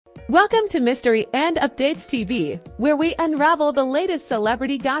Welcome to Mystery and Updates TV, where we unravel the latest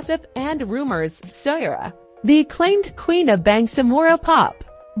celebrity gossip and rumors. Shaira, the acclaimed Queen of Bangsamoro Pop,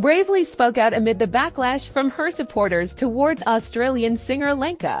 bravely spoke out amid the backlash from her supporters towards Australian singer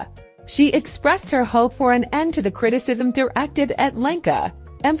Lenka. She expressed her hope for an end to the criticism directed at Lenka,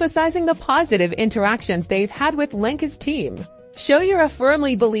 emphasizing the positive interactions they've had with Lenka's team. Shaira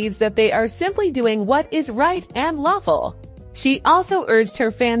firmly believes that they are simply doing what is right and lawful. She also urged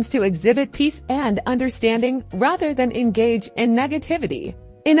her fans to exhibit peace and understanding rather than engage in negativity.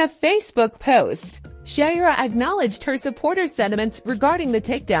 In a Facebook post, Shaira acknowledged her supporters' sentiments regarding the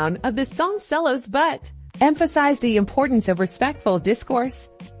takedown of the song Selos but emphasized the importance of respectful discourse.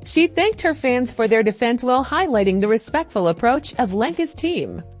 She thanked her fans for their defense while highlighting the respectful approach of Lenka's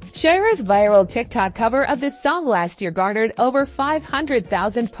team. Shaira's viral TikTok cover of this song last year garnered over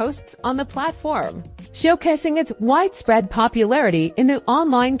 500,000 posts on the platform, showcasing its widespread popularity in the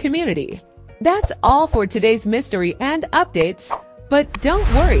online community. That's all for today's mystery and updates, but don't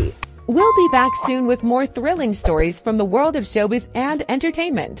worry, we'll be back soon with more thrilling stories from the world of showbiz and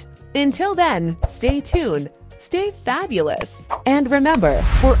entertainment. Until then, stay tuned, stay fabulous, and remember,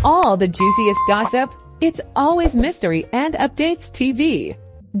 for all the juiciest gossip, it's always Mystery and Updates TV.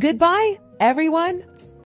 Goodbye, everyone.